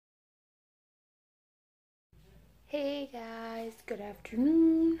Hey guys, good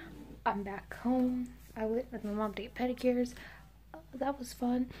afternoon. I'm back home. I went with my mom to get pedicures. That was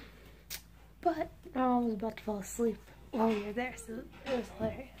fun. But my mom was about to fall asleep while we were there, so it was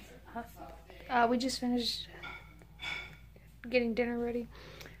hilarious. We just finished getting dinner ready.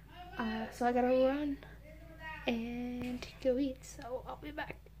 So I gotta run and go eat. So I'll be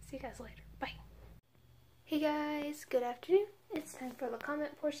back. See you guys later. Bye. Hey guys, good afternoon. It's time for the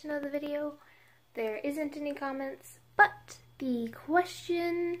comment portion of the video. There isn't any comments, but the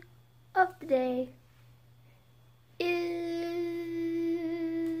question of the day is...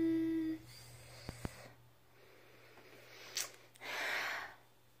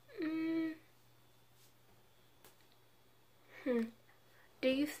 Do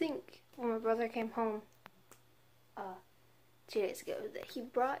you think when my brother came home 2 days ago that he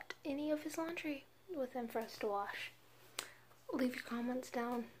brought any of his laundry with him for us to wash? Leave your comments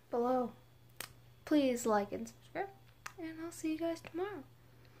down below. Please like and subscribe, and I'll see you guys tomorrow.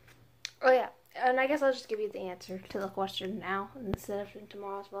 Oh yeah, and I guess I'll just give you the answer to the question now instead of in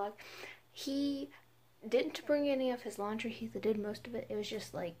tomorrow's vlog. He didn't bring any of his laundry. He did most of it. It was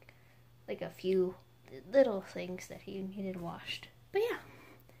just like a few little things that he needed washed. But yeah,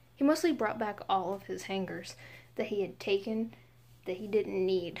 he mostly brought back all of his hangers that he had taken that he didn't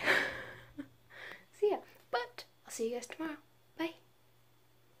need. So yeah, but I'll see you guys tomorrow. Bye.